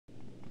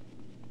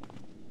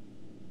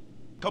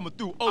coming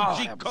through. Oh, OG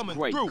that was coming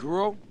great, through.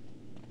 girl.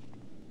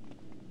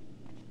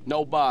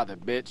 No bother,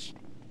 bitch.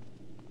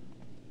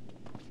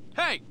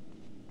 Hey!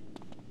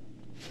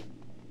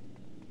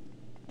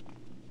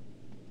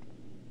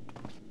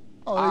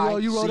 Oh, yo,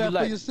 you see wrote you that for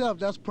later. yourself.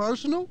 That's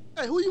personal?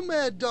 Hey, who you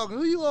mad dogging?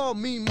 Who you all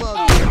mean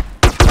mugging? Oh.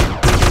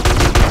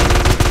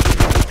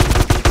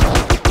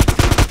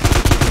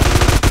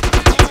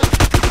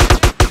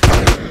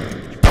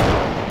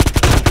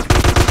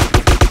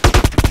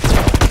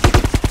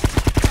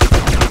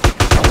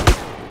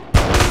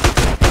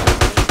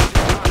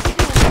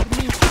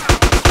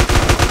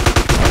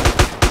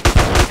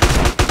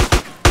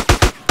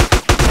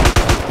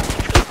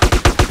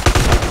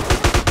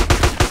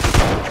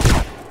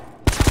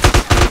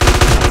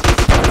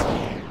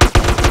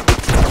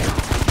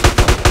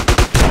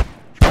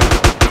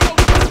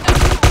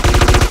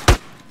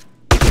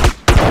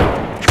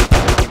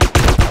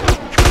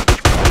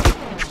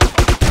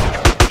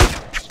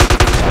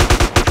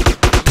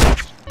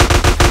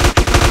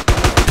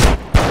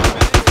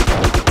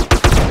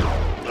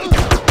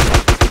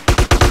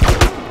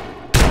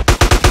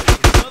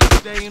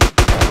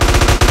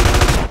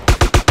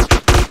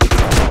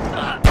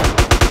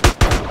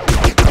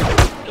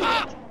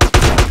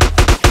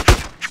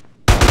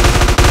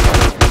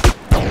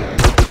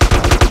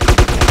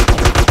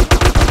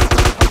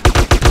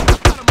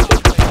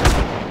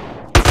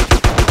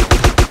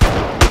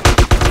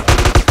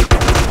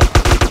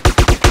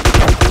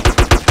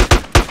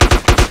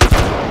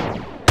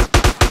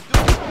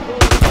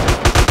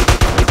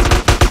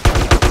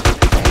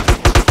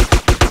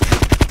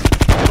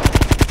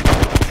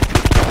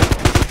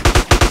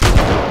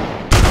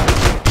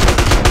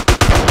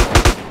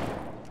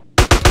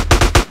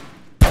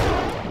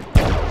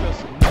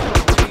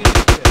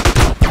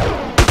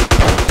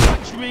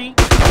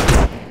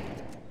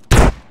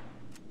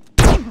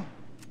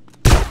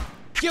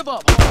 Give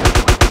up.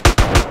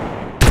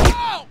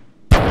 Oh!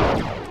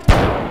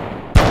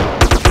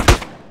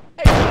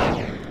 Hey.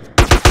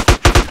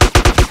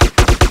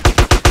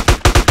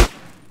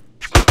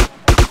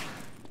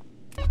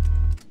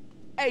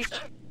 Hey.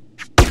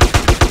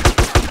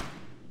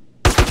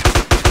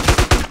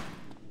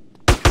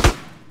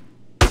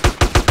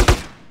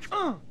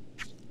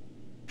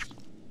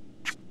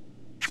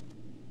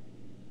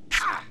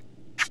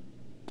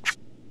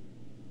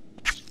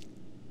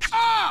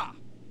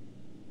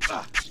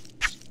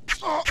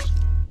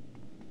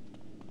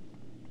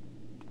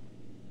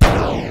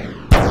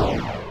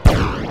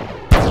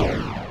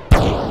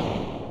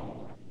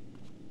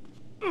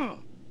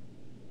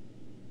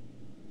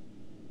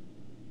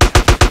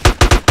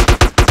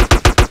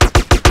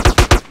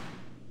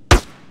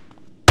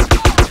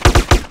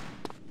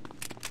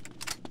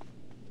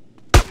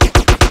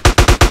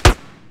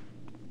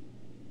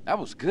 That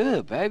was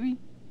good, baby.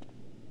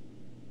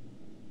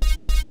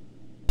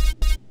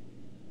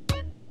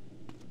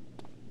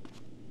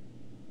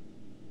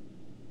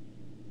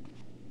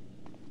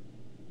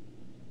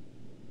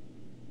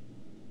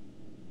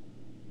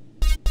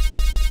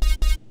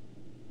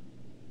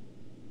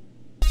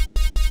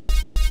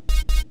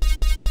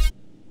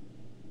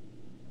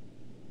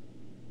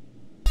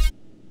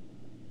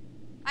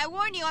 I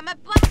warn you, I'm a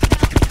black belt.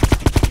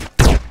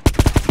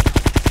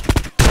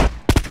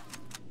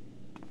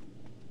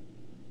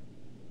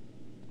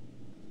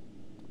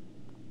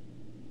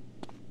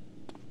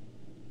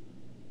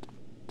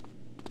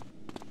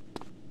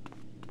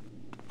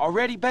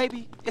 Already,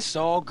 baby? It's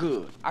all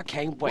good. I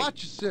can't wait.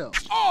 Watch yourself.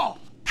 Oh!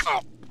 Oh!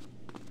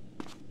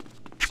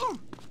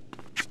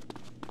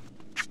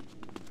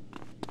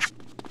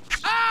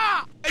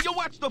 Ah! Hey, yo,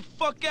 watch the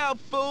fuck out,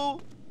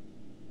 fool!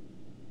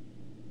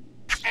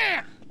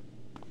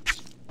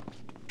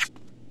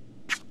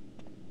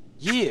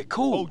 Yeah,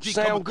 cool. OG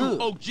Sound coming good.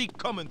 through. OG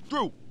coming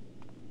through.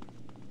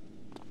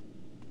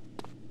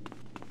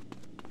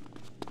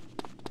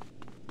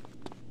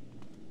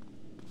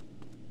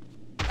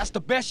 That's the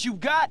best you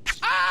got?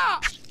 Ah!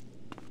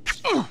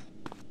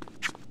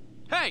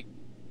 Hey!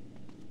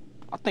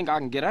 I think I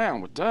can get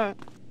down with that.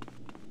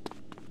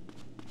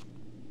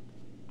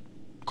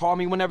 Call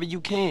me whenever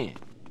you can.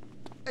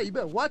 Hey, you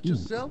better watch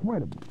yourself.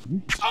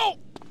 Oh!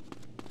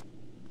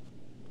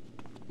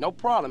 No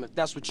problem if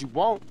that's what you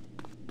want.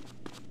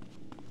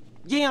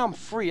 Yeah, I'm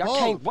free. I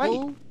can't wait.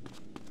 Fool.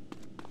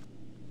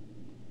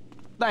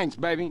 Thanks,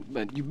 baby,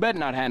 but you better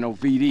not have no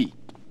VD.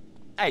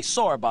 Hey,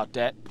 sorry about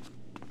that.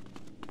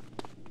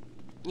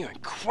 You're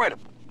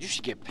incredible. You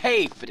should get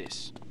paid for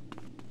this.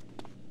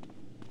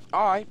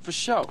 All right, for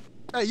sure.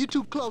 Hey, you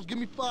too close. Give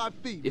me 5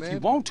 feet, If man. you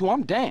want to,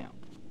 I'm down.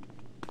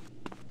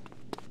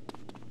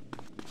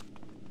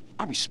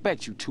 I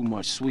respect you too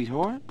much,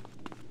 sweetheart.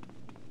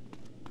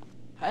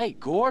 Hey,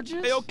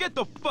 gorgeous. Hey, yo, get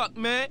the fuck,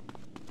 man!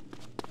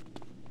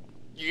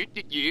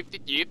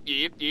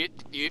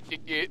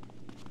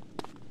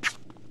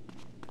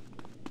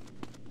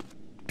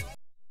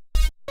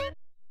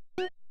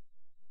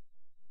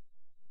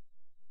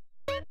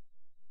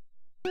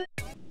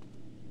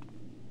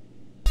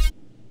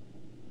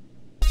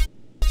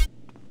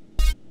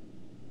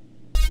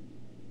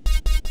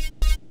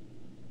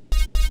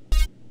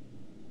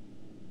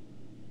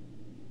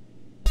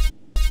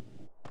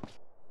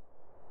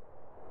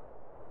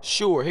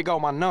 Sure, here go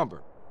my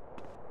number.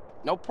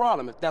 No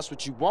problem if that's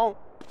what you want.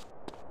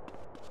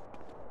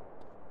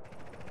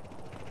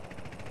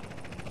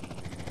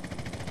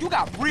 You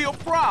got real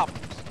problems.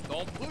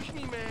 Don't push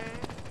me, man.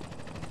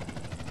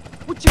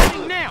 What you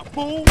think now,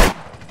 fool?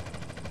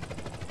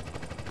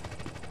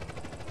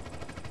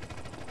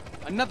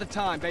 Another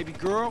time, baby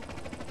girl.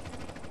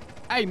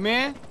 Hey,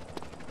 man.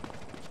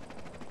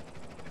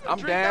 I'm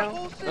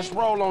down. Let's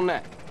roll on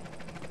that.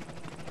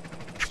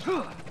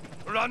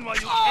 Run while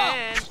you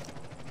can.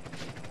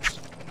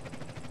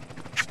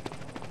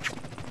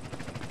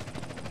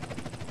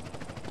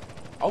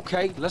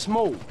 Okay, let's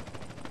move.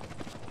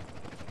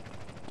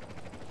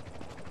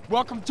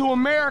 Welcome to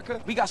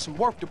America. We got some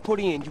work to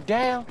put in. You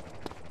down?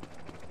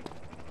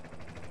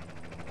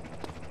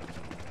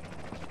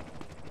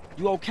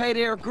 You okay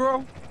there,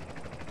 girl?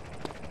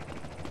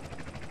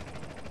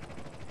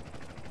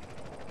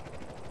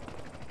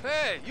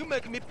 Hey, you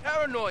making me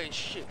paranoid and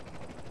shit.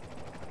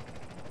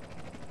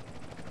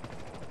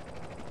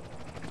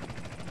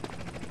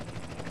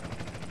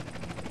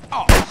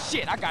 Oh,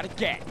 shit, I got a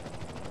gag.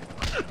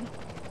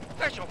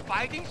 That's your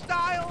fighting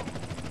style?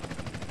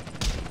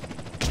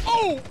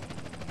 Oh!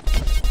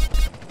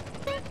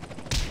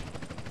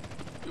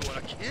 You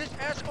wanna kiss,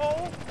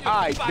 asshole?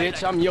 Alright, bitch,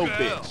 like I'm your girl.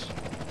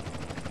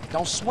 bitch.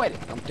 Don't sweat it,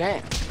 I'm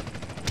down.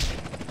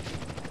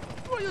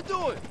 What are you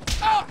doing?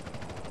 Ah!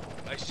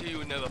 I see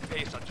you never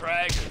face a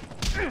dragon.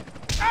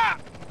 Ah!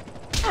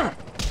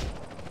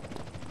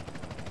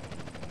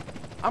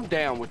 I'm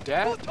down with Who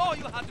that. told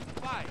you how to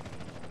fight?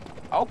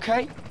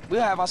 Okay,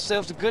 we'll have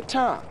ourselves a good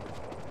time.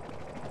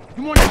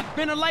 You want to get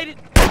ventilated?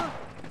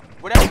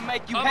 Whatever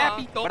make you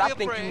happy, don't but be I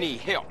think you afraid. need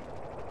help.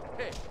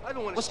 Hey, I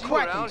don't want to What's see you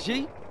cracking, around.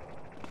 G?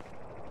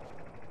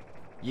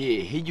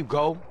 Yeah, here you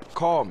go.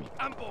 Call me.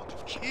 I'm going to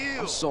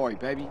kill. I'm sorry,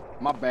 baby.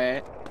 My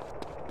bad.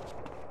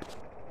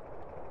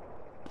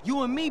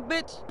 You and me,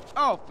 bitch?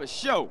 Oh, for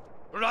sure.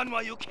 Run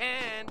while you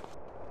can.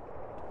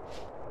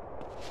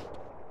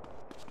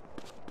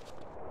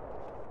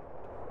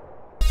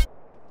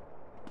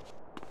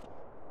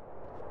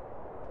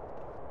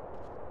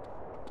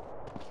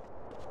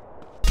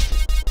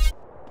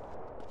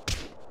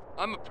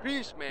 I'm a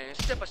priest, man.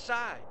 Step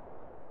aside.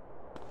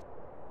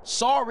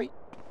 Sorry.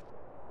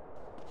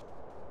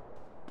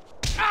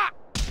 Ah!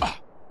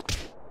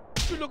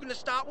 You looking to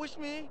start with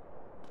me?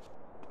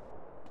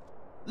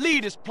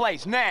 Leave this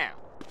place now.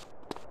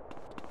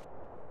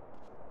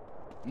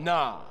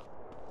 Nah.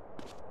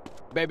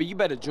 Baby, you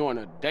better join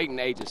a dating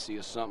agency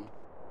or something.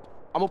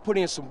 I'm gonna put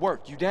in some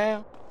work. You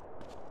down?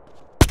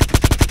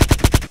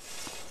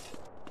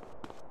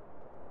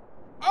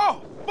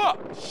 Oh, fuck!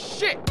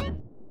 Shit!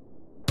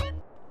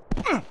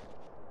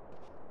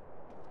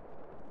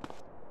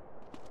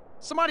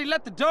 Somebody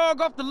let the dog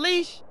off the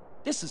leash?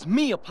 This is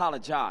me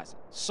apologizing.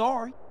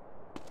 Sorry.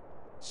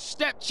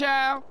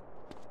 Stepchild.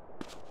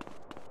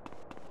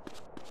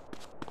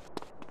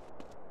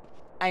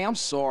 Hey, I'm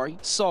sorry.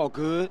 It's all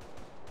good.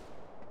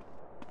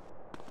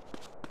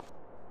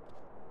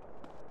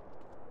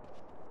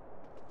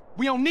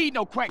 We don't need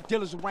no crack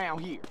dealers around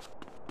here.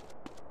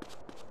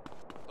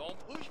 Don't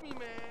push me,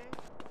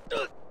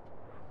 man.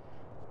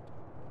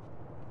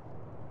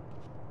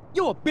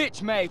 You a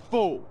bitch-made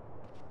fool.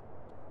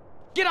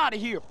 Get out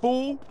of here,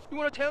 fool. You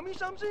want to tell me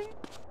something?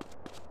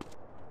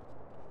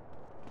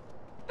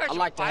 That's I your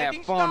like to have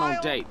fighting fun style?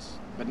 on dates,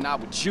 but not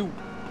with you.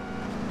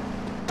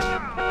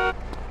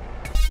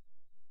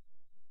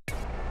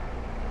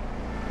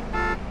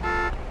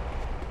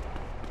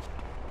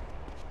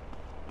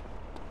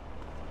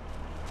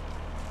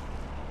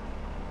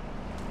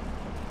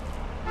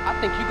 I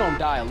think you're gonna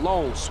die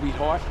alone,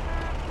 sweetheart.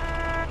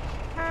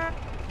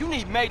 You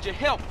need major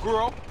help,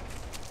 girl.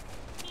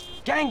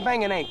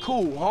 Gangbanging ain't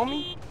cool,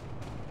 homie.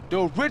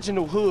 The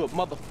original hood,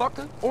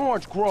 motherfucker.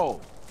 Orange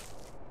Grove.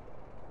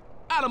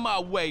 Out of my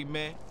way,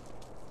 man.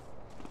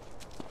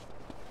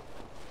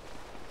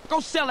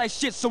 Go sell that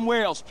shit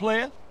somewhere else,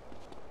 player.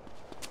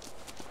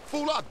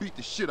 Fool, I beat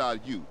the shit out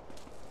of you.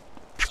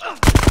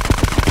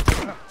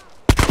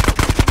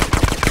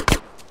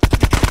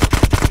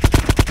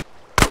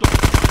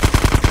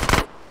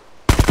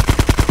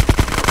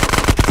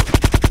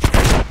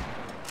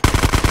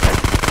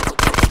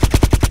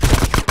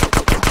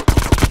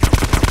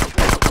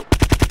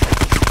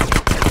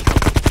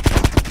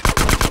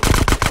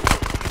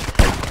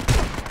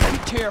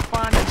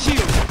 Terrifying the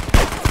children.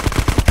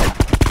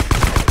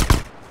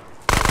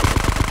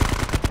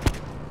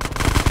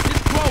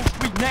 It's Grove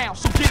Street now,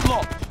 so get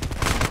lost.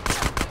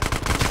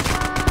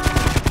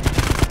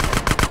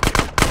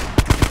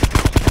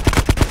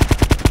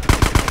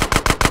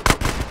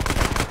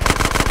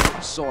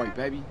 I'm sorry,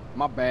 baby.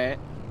 My bad.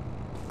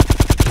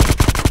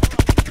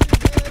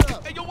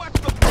 Hey, yo, watch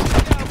the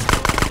fuck out.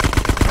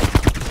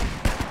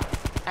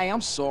 Hey,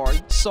 I'm sorry.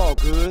 It's all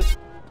good.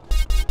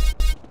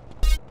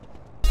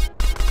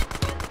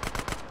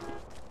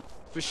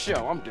 For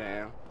sure, I'm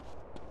down.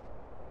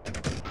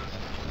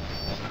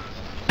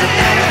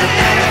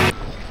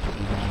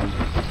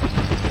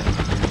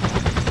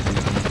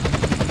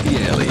 The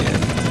alien.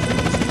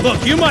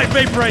 Look, you might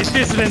vaporize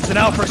dissidents in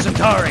Alpha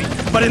Centauri,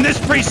 but in this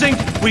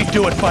precinct, we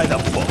do it by the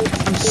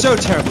book. I'm so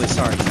terribly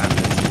sorry,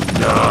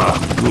 Captain. Nah,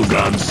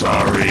 Gugan,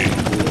 sorry.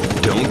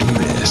 Don't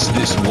miss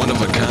this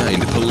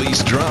one-of-a-kind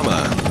police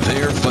drama.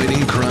 They're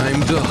fighting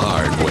crime the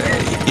hard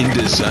way, in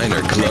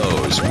designer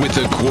clothes, with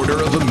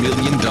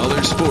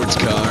 $250,000 sports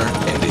car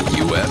and a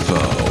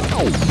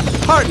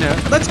UFO. Partner,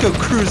 let's go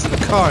cruise in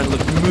the car and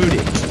look moody.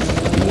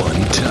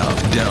 One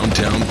tough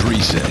downtown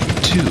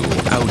precinct, two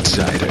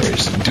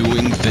outsiders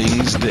doing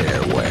things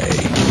their way.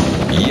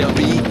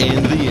 Yuppie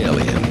and the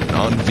Alien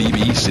on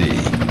BBC.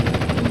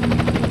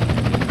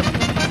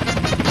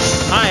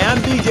 Hi, I'm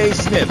DJ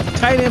Smith,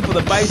 tight end for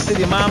the Vice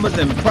City Mamas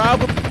and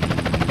probably...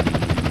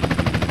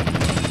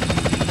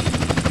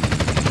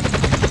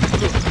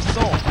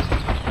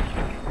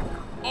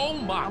 Oh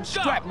my I'm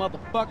strapped,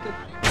 motherfucker.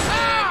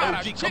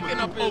 God! OG coming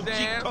through,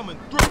 OG coming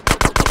through.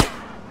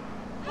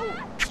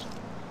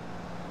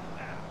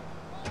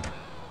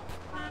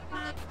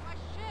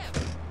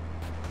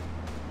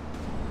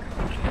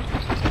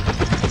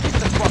 Get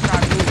the fuck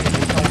out of here and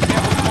don't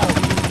ever call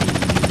me.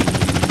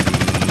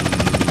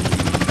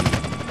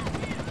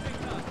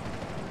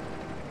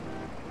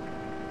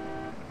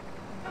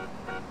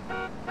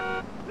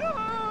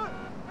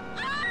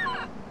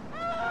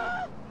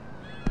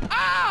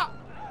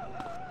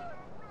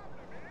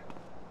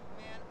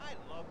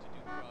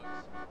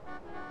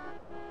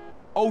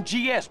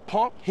 OGS,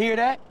 punk. Hear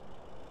that?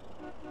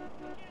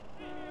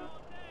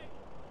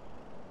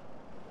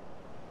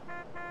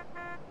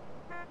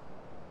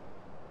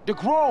 The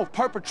Grove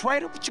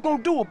perpetrator? What you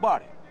gonna do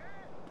about it?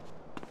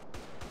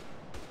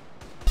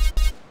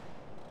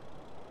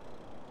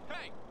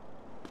 Hey!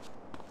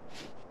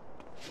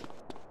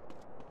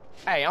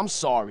 Hey, I'm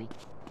sorry.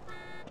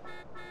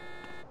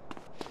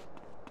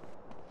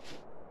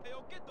 Hey,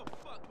 yo, get the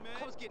fuck, man!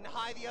 I was getting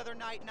high the other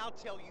night, and I'll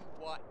tell you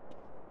what.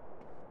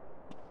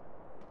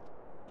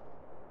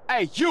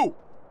 Hey, you!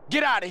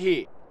 Get out of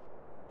here!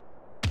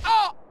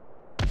 Oh!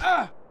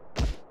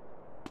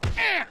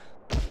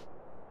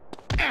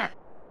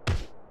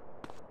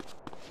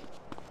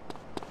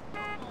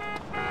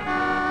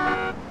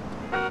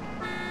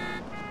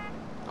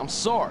 I'm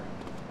sorry.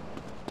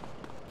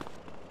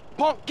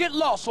 Punk, get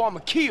lost or I'ma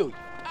kill you.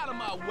 Out of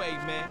my way,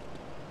 man!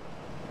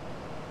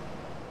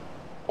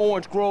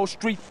 Orange Grove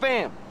Street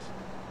families.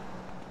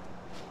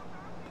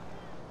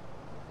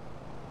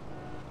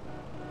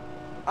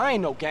 I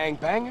ain't no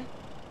gangbanger.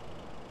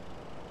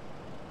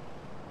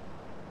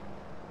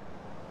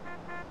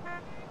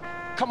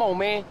 Come on,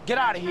 man. Get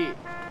out of here.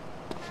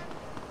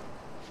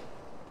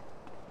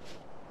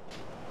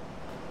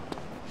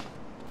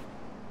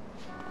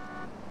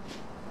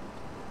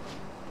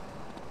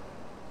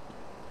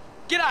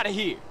 Get out of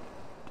here.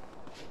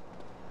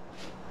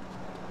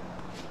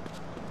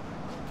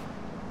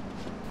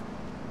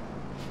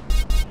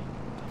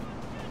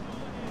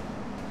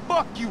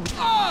 Fuck you.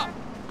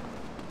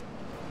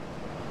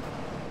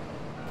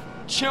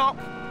 Chump.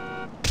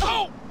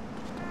 Oh!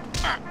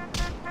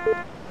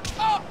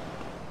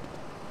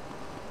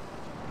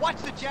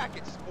 Watch the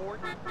jacket, sport.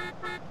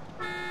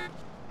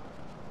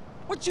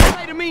 What you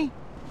say to me?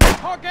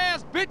 Punk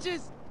ass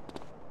bitches?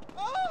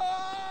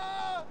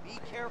 Be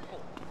careful.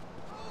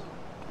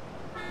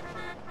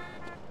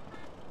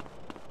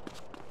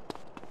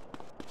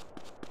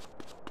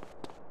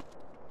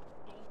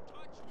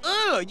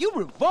 Ugh, you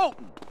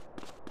revolting.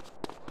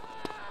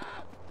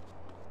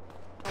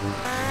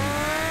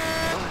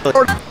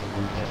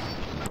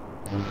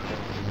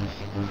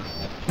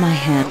 My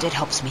hand, it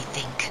helps me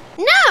think.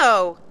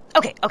 No!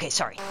 Okay,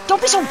 sorry.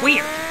 Don't be so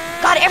weird.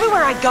 God,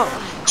 everywhere I go,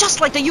 just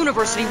like the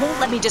university won't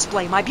let me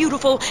display my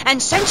beautiful and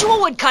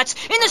sensual woodcuts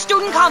in the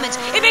student commons.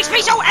 It makes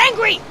me so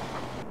angry!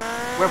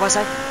 Where was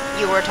I?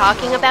 You were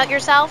talking about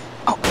yourself?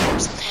 Oh, of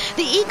course.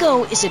 The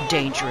ego is a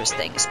dangerous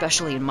thing,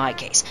 especially in my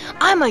case.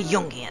 I'm a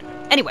Jungian.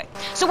 Anyway,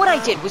 so what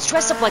I did was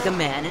dress up like a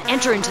man and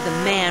enter into the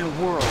man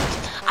world.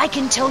 I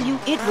can tell you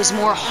it was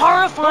more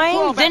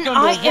horrifying than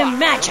I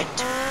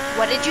imagined.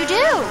 What did you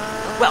do?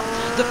 Well,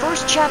 the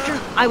first chapter,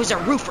 I was a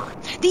roofer.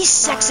 These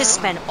sexists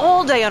spend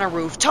all day on a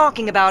roof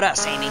talking about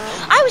us, Amy.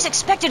 I was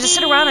expected to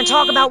sit around and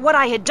talk about what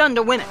I had done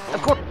to women.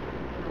 Of course...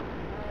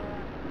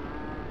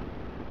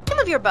 Name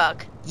of your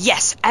book?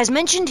 Yes, as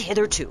mentioned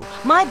hitherto,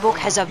 my book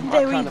has a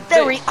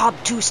very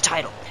obtuse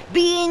title.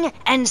 Being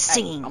and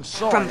Singing. I'm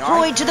sorry, From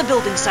Freud to the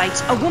building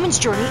sites, a woman's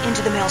journey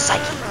into the male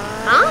psyche.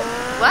 Huh?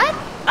 What?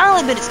 I'll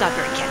admit it's not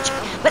very catchy,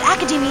 but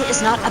academia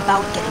is not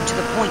about getting to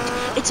the point.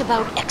 It's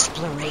about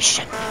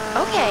exploration.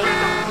 Okay.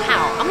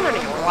 How? I'm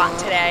learning a lot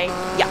today.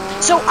 Yeah,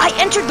 so I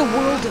entered the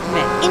world of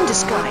men, in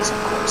disguise,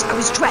 of course. I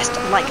was dressed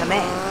like a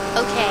man.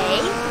 Okay.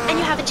 And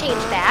you haven't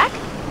changed back?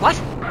 What?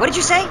 What did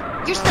you say?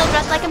 You're still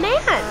dressed like a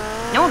man.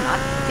 No, I'm not.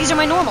 These are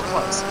my normal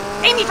clothes.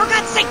 Amy, for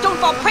God's sake, don't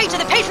fall prey to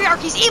the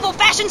patriarchy's evil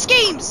fashion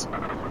schemes!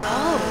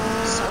 Oh,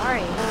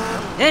 sorry.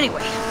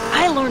 Anyway,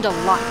 I learned a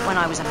lot when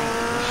I was a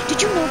man.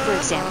 Did you know, for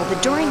example,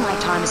 that during my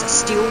time as a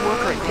steel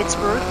worker in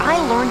Pittsburgh, I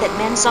learned that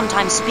men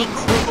sometimes speak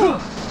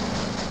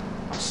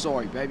I'm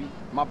sorry, baby.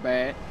 My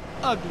bad.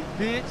 Ugly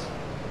bitch.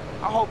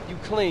 I hope you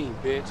clean,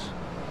 bitch.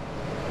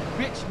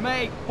 Bitch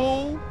made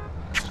fool.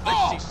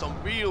 Let's see some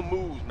real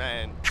moves,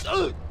 man.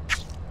 I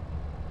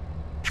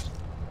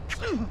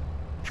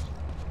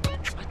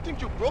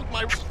think you broke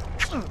my...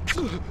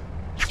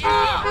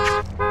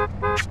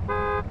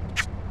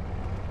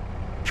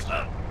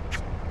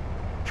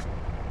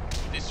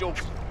 This your...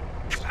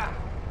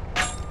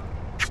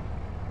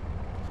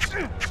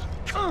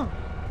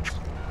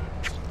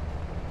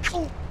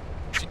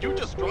 Did you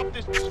just drop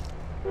this?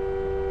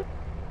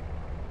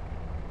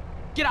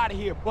 Get out of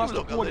here,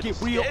 Buster, before it get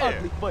real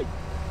ugly for you.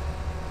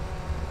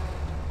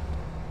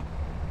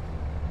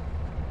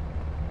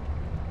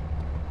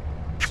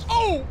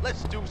 Oh!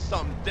 Let's do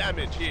some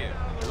damage here.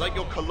 Like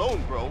your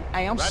cologne, bro.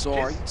 Hey, I'm Rat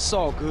sorry. piss. It's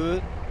all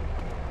good.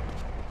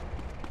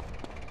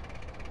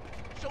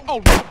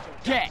 Oh,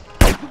 yeah.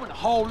 You in a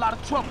whole lot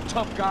of trouble,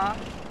 tough guy.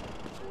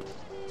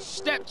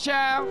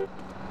 Stepchild.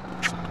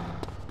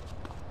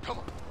 Come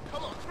on,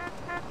 come on.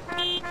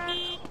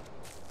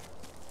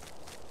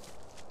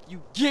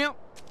 You gimp.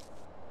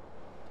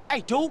 Hey,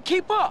 dude,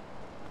 keep up.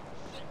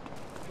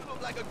 You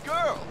look like a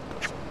girl.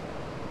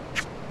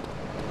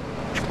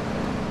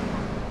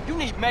 You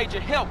need major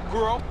help,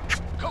 girl.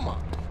 Come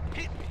on,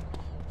 hit me.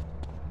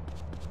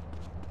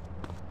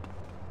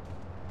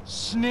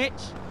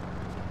 Snitch.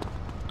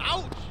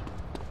 Ouch!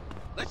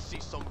 Let's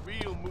see some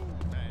real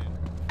moves, man.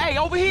 Hey,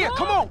 over here.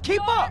 Come on,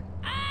 keep up.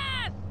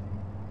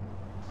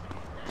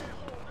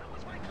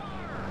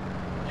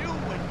 You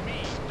and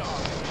me,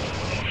 dog.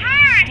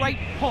 Hi! Straight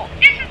punk.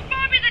 This is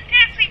Bobby the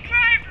taxi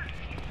driver.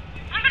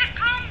 I'm gonna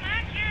come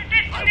back to your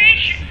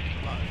destination.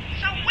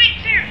 So wait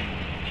here.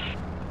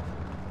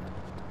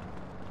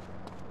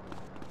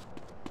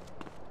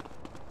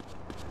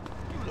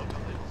 You look a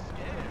little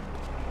scared.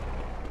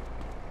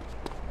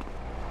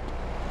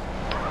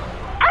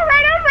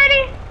 Alright, I'm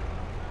ready.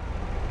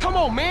 Come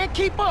on, man,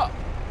 keep up.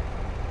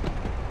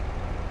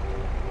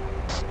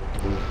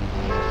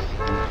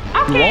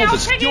 Okay, I'll You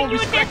take you don't to your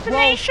respect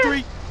Wall destination.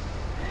 Street.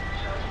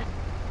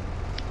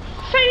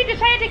 So you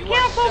decided to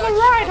cancel the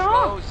ride,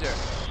 huh?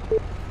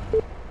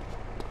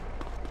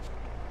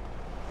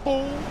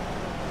 Fool.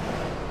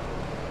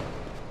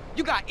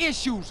 You got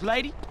issues,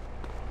 lady.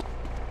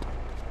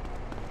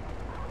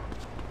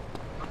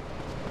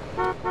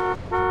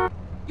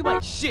 You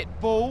ain't shit,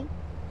 fool.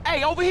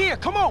 Hey, over here,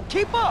 come on,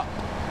 keep up.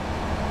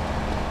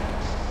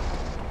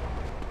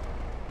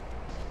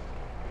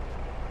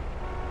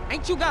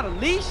 Ain't you got a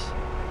leash?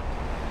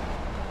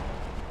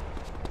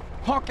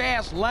 Punk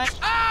ass lang.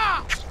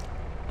 Ah!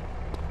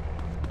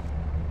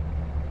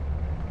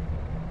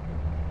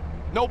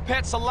 No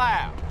pets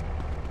allowed.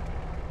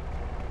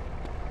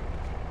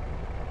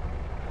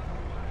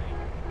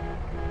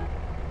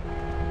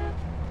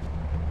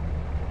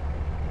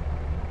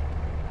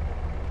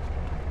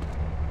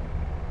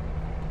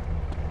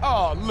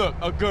 Oh, look,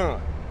 a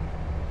gun.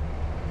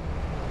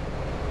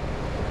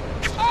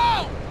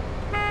 Oh!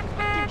 I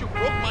think you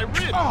broke my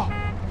rib. Oh!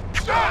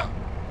 Ah!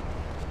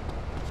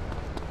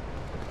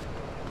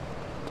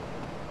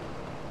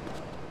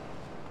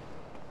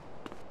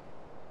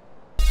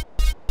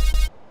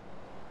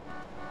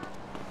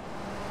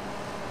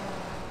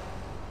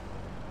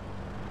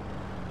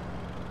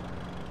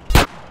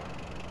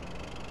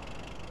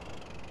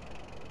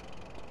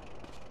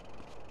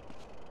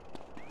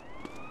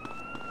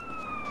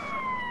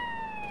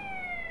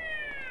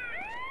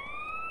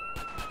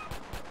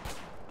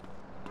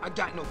 I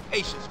got no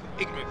patience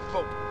for ignorant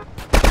folk.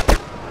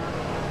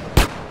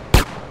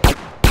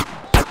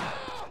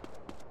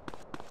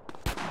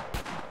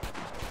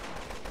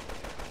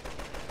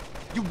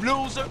 You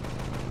loser.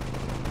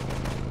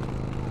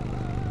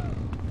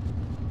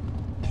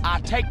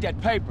 I'll take that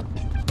paper.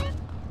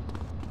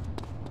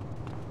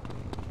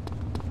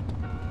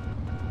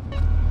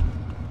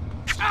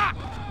 Ah!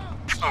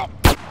 Oh!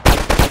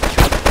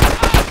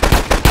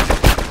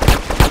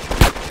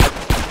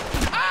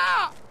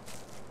 Ah!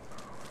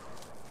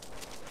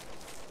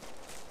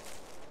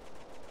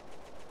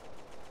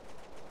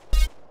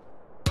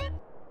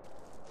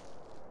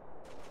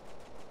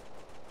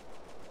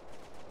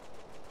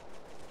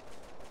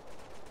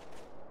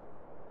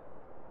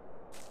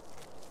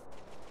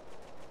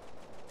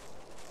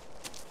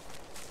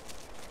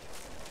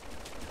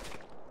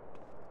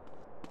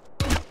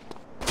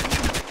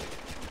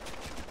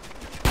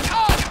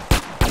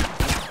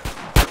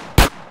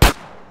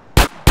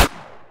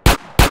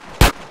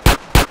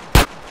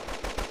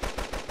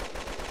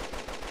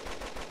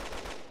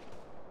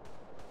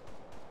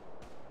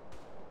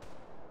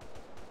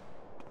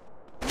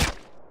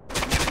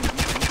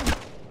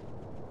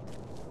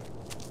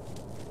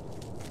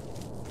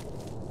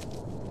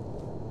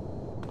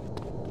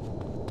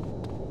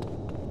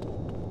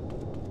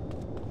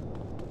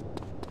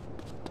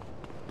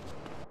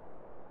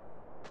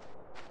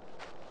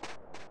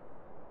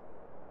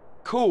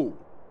 Cool.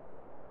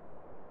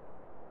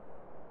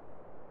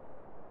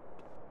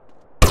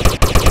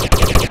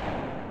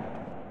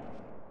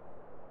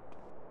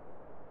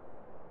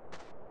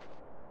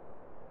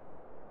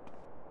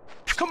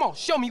 Come on,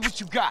 show me what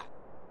you got.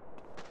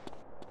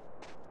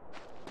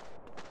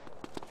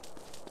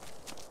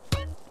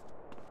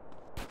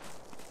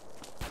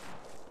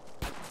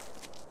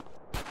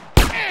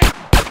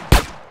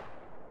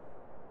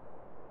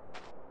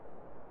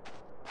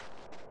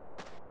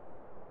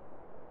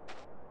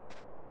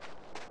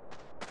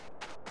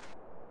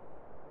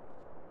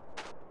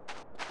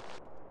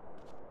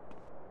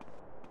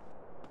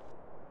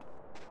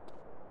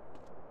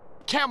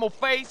 camel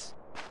face.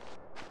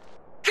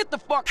 Get the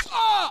fuck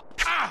up!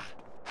 Ah!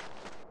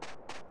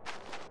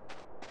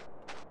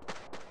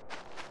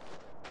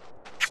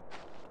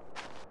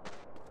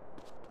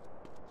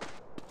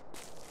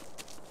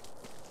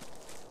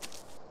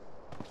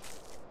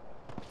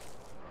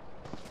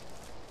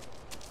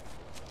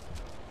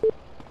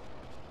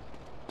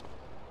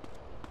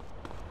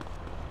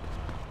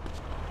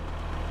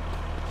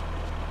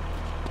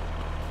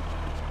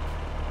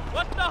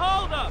 What's the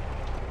holdup?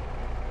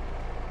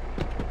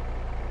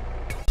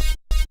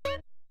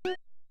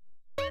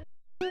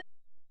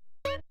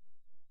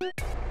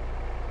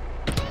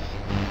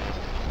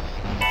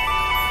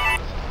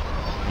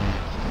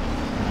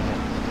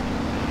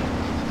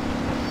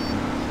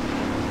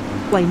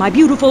 Play my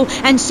beautiful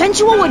and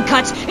sensual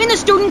woodcuts in the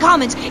student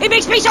commons. It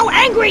makes me so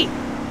angry!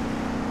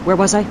 Where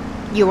was I?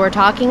 You were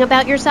talking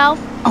about yourself?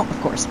 Oh,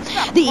 of course.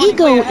 The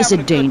ego is a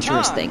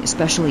dangerous thing,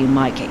 especially in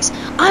my case.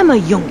 I'm a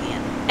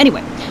Jungian.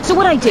 Anyway, so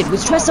what I did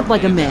was dress up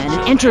like a man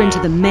and enter into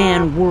the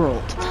man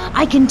world.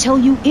 I can tell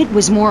you it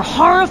was more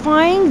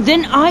horrifying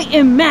than I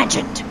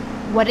imagined.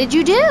 What did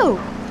you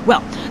do?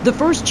 Well, the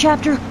first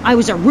chapter, I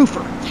was a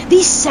roofer.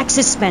 These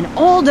sexists spend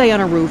all day on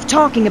a roof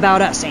talking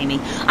about us, Amy.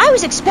 I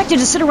was expected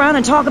to sit around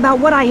and talk about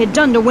what I had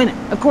done to women.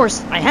 Of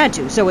course, I had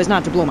to, so as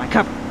not to blow my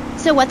cover.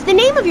 So what's the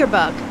name of your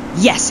book?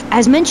 Yes,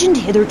 as mentioned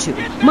hitherto,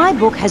 my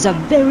book has a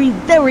very,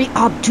 very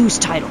obtuse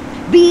title.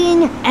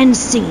 Being and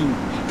Seeing.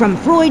 From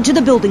Freud to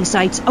the building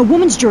sites, a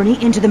woman's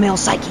journey into the male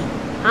psyche.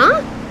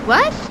 Huh?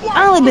 What?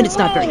 I'll admit it's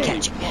not very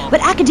catchy,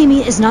 but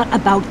academia is not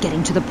about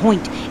getting to the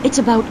point. It's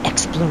about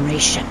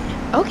exploration.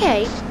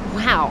 Okay.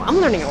 Wow, I'm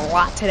learning a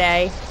lot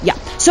today. Yeah,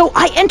 so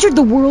I entered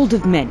the world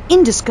of men,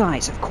 in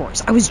disguise, of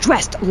course. I was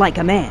dressed like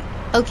a man.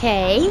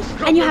 Okay.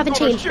 And you haven't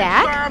changed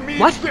back?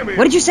 What?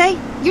 What did you say?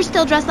 You're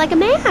still dressed like a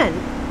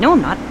man. No,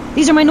 I'm not.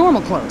 These are my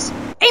normal clothes.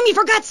 Amy,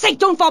 for God's sake,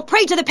 don't fall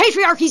prey to the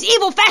patriarchy's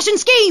evil fashion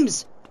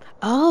schemes!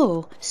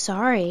 Oh,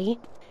 sorry.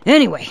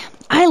 Anyway,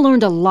 I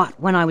learned a lot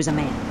when I was a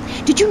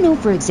man. Did you know,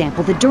 for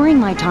example, that during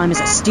my time as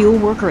a steel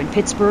worker in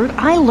Pittsburgh,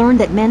 I learned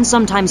that men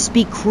sometimes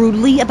speak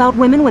crudely about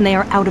women when they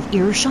are out of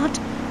earshot?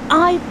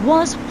 I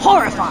was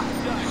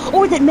horrified.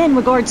 Or that men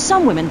regard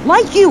some women,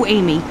 like you,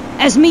 Amy,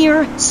 as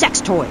mere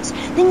sex toys.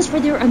 Things for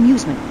their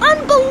amusement.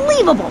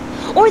 Unbelievable!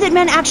 Or that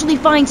men actually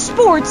find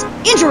sports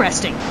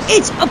interesting.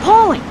 It's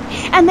appalling.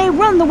 And they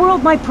run the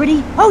world, my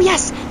pretty. Oh,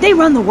 yes, they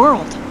run the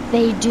world.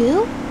 They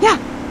do? Yeah.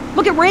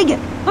 Look at Reagan.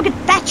 Look at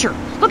Thatcher.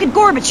 Look at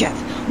Gorbachev.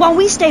 While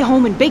we stay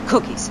home and bake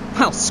cookies.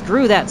 Well,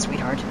 screw that,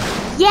 sweetheart.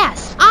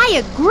 Yes,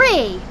 I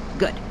agree.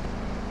 Good.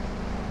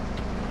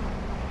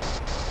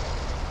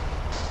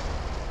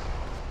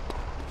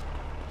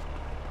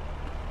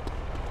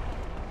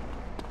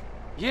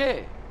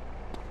 Yeah.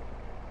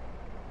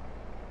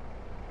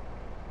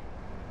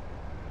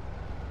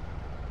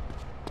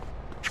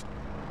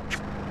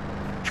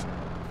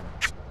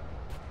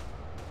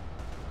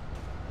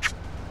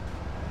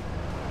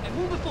 And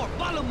move before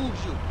Bala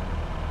moves you.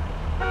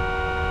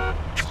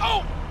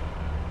 Oh!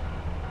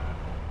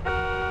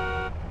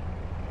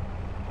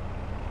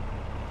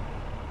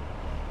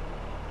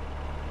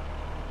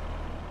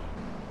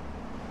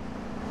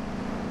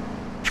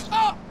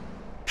 Oh!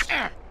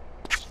 Oh!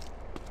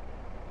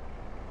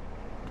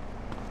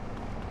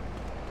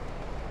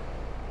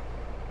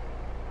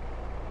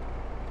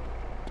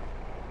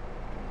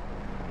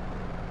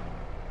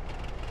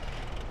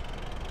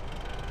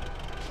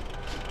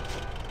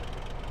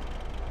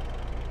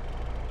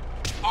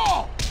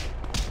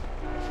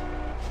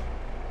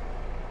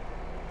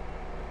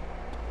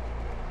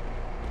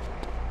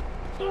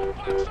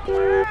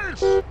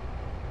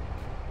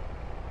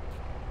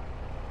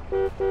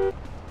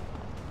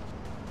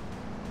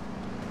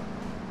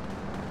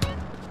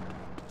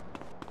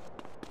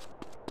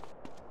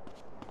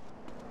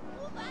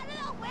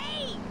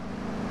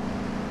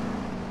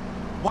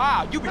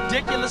 Wow, you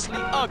ridiculously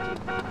ugly.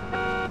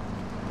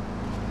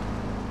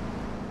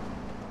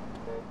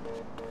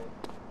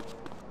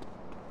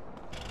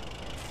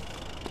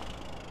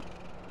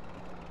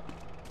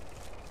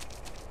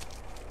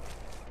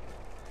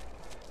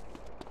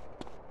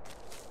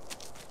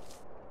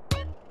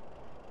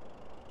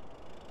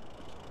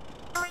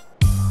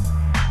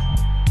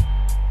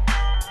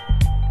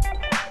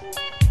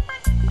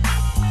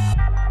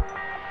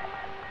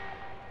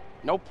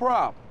 No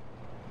problem.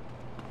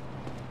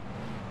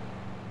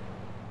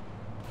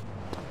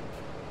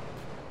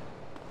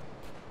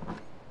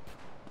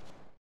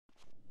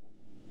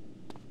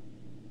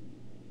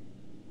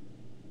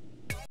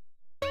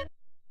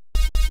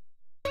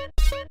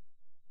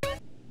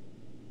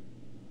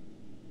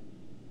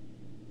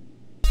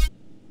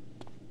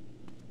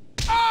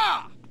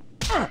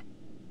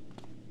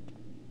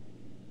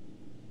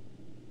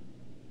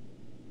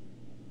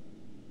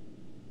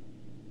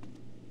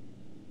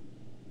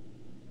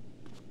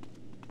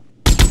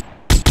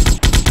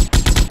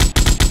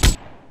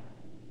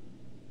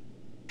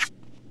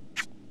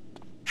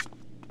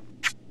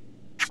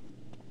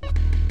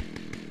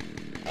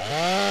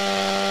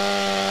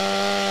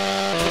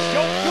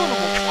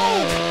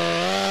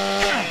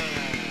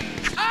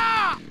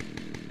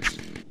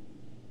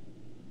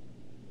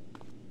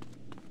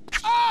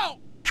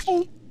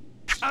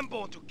 I'm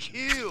born to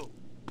kill.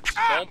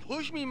 Don't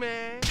push me,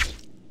 man.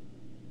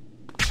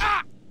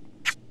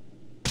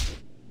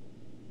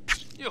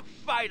 You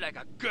fight like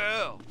a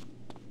girl.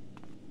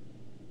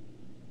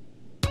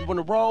 You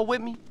wanna roll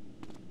with me?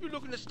 You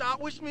looking to start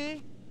with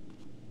me?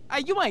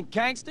 Hey, you ain't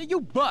gangster,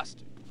 you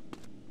busted.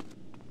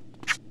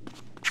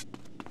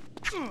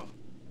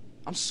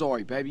 I'm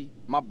sorry, baby.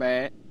 My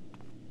bad.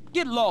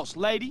 Get lost,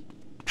 lady.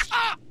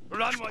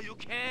 Run while you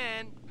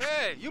can.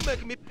 Hey, you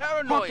making me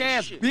paranoid.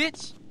 Punk-ass shit.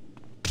 bitch.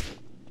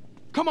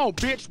 Come on,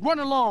 bitch. Run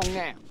along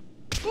now.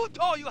 Who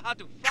told you how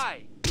to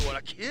fight? You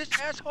wanna kiss,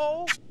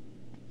 asshole?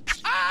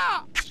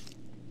 Ah!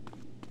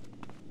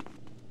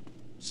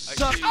 I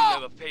see you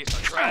never face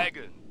a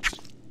dragon.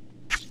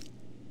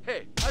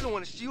 Hey, I don't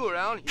want to see you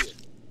around here.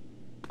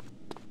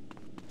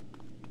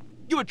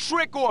 You a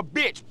trick or a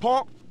bitch,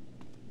 punk?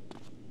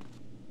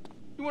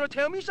 You want to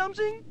tell me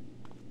something?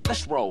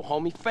 Let's roll,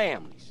 homie.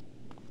 Families.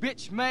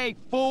 Bitch made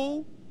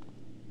fool.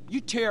 You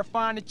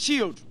terrifying the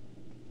children.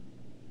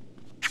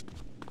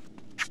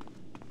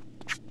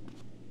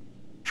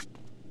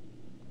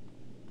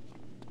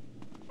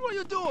 What are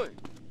you doing?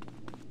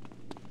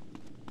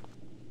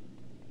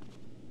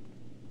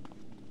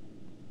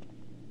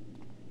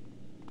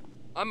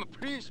 I'm a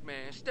prince,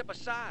 man. Step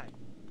aside.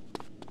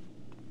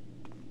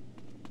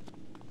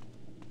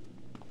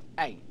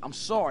 Hey, I'm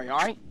sorry, all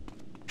right?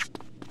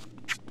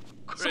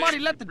 Crazy Somebody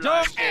let the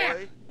dog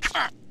boy.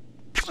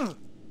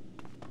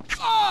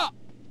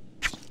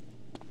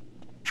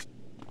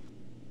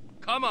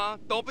 Come on,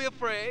 don't be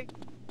afraid.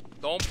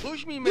 Don't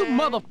push me, man. You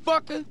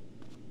motherfucker.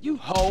 You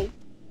hoe.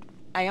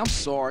 Hey, I'm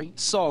sorry.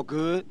 It's all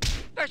good.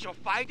 That's your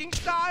fighting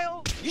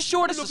style? You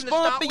sure this is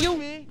fun for you?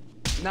 Me?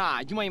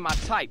 Nah, you ain't my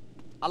type.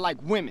 I like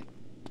women.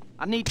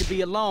 I need to be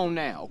alone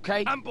now,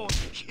 okay? I'm born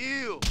to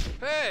kill.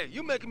 Hey,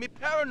 you making me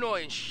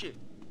paranoid and shit.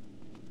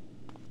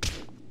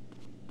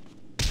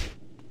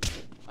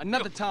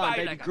 Another time,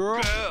 baby like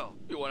girl.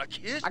 You wanna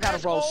kiss? I gotta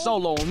asshole? roll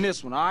solo on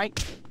this one, all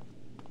right?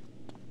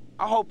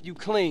 I hope you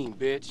clean,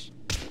 bitch.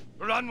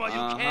 Run while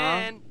you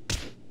can.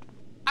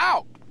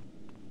 Ow!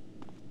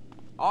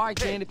 All right,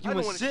 Hey, then, if you I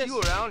don't want to see insist.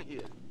 you around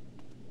here.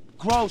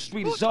 Grove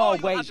Street Who is told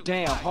you how always to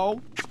down, fight?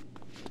 ho.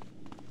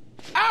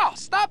 Ow!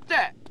 Stop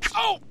that!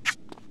 Oh!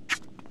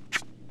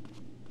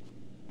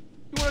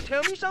 You wanna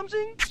tell me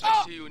something?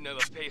 I see you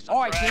never face a All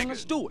right, dragon. then,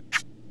 let's do it.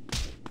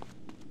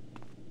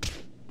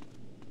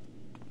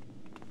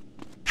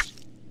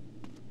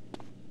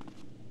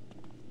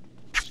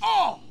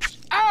 Oh!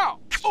 Ow!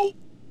 Oh!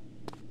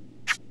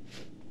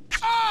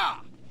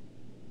 Ah!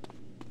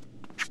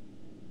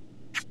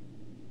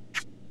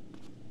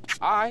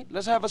 All right,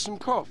 let's have us some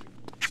coffee.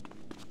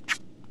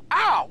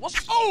 Ow!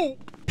 What's... Oh!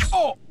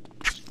 Oh!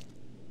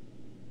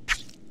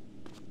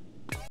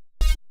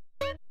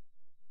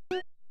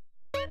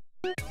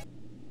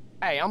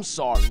 Hey, I'm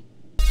sorry.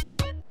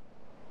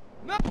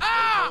 No,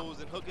 Hoes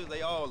and hookers,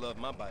 they all love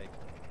my bike.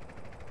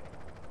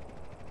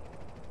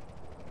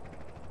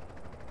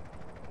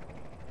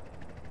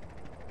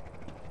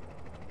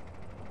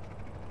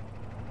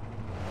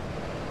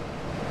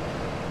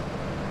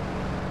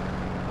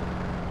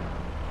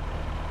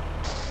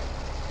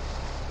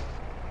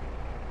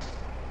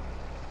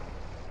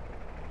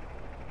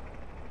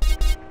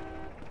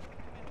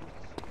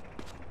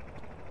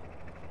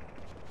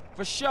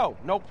 For sure,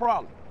 no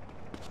problem.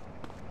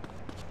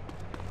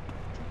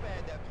 Too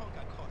bad that punk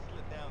got caught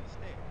slipped down the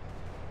stairs.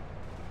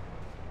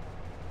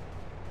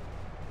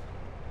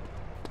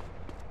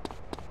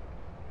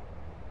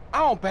 I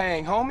don't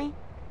bang, homie.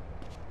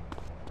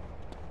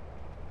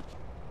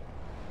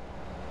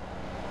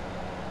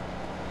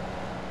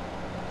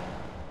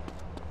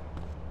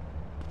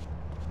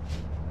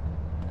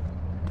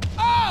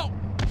 Oh!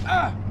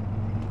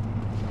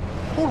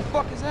 Who the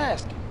fuck is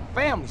asking?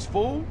 Family's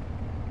fool.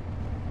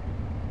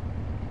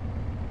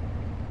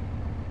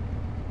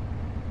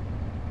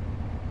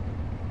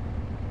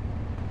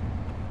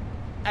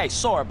 Hey,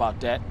 sorry about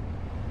that.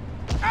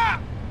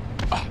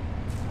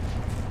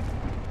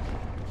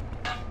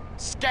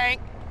 Skank!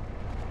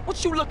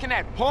 What you looking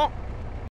at, punk?